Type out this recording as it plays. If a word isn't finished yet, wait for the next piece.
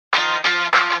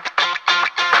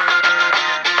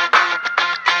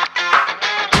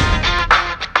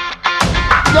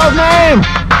y'all's name?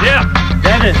 Yeah.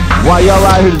 Devin. Why y'all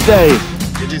out here today?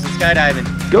 Go do some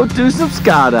skydiving. Go do some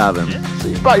skydiving. Yeah. So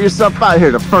you brought yourself out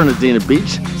here to Fernandina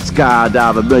Beach,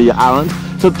 skydive Amelia Island.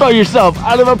 So throw yourself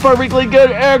out of a perfectly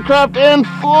good aircraft in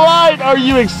flight. Are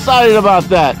you excited about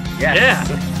that? Yes.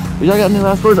 Yeah. Y'all got any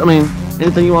last words? I mean,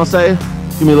 anything you want to say?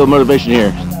 Give me a little motivation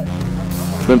here.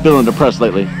 Been feeling depressed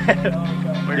lately.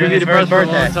 We're gonna be depressed for a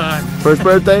long time. First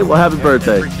birthday? Well, happy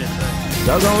birthday. Appreciate that.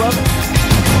 Y'all gonna love it?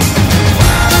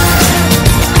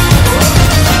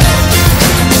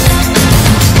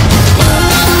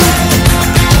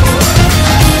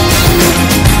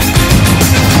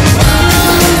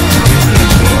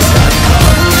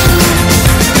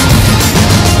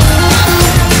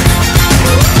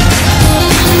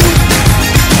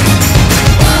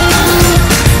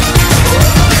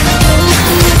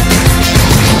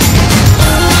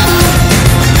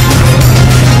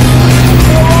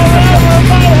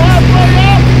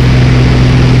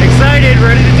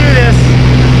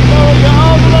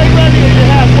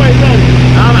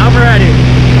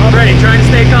 Trying to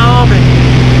stay calm and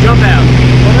jump out.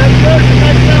 Well, that's good. The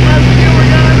next time I see you,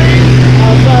 we're gonna be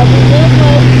outside the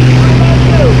window. What about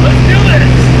you? Let's do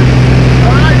this.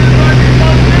 All right, this is what you're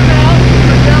supposed to do now.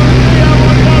 I'm telling you, I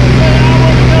want y'all to say, I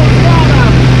want to go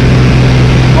skydiving.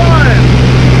 1,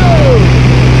 2,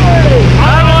 3.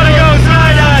 I want to go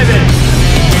skydiving.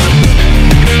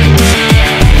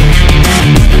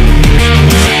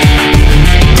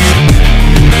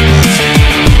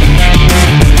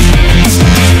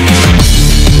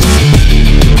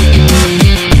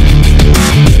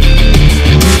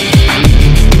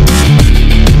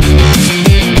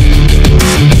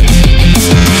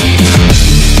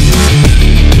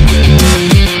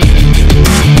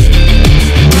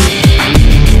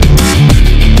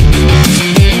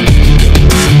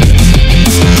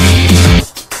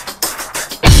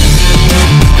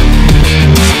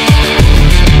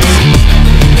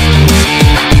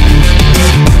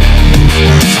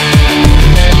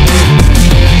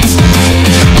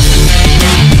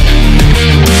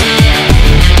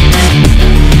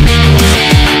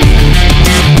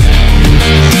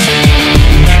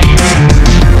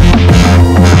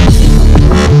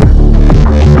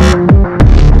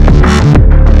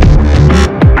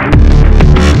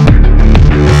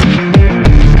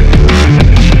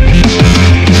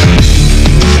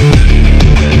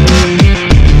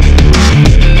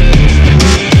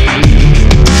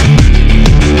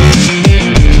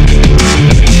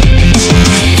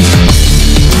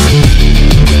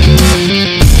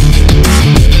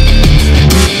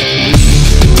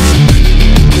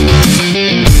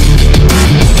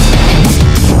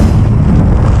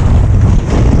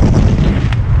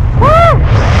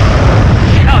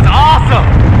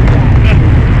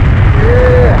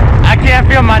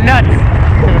 My nuts.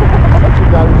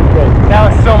 That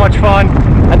was so much fun.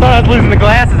 I thought I was losing the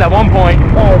glasses at one point.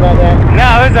 Sorry about that.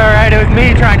 No, it was alright. It was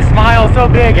me trying to smile so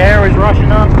big, hair was rushing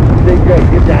up. You did great.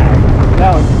 Good job.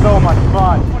 That was so much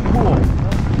fun. Cool.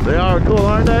 They are cool,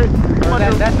 aren't they?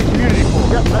 That's the community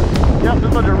pool. Yep, there's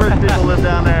a bunch of rich people live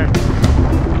down there.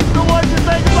 So what did you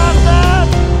think about that?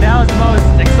 That was the most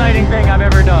exciting thing I've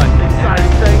ever done.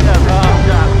 Exciting thing ever. Good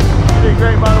job. You did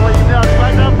great, by the way. You know how to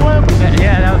climb that flip?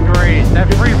 Yeah, that was great. That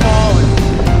free fall was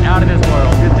out of this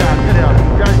world. Good job. Good job.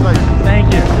 Congratulations.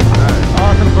 Thank you.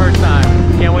 Awesome first time.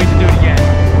 Can't wait to do it again.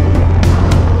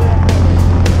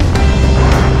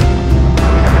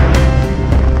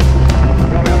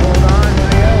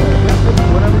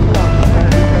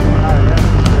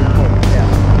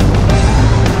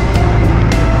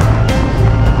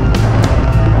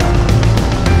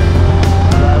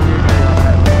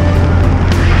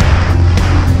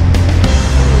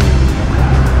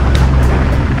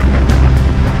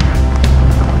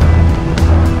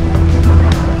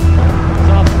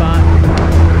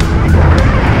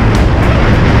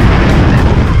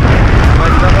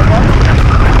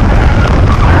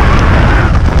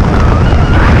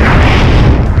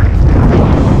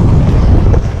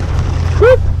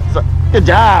 Good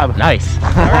job. Nice.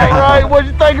 All right, what'd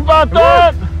you think about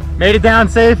that? Made it down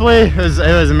safely. It was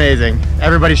amazing.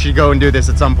 Everybody should go and do this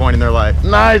at some point in their life.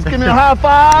 Nice. Give me a high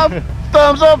five.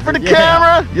 Thumbs up for the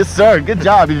camera. Yes, sir. Good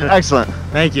job. You did excellent.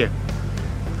 Thank you.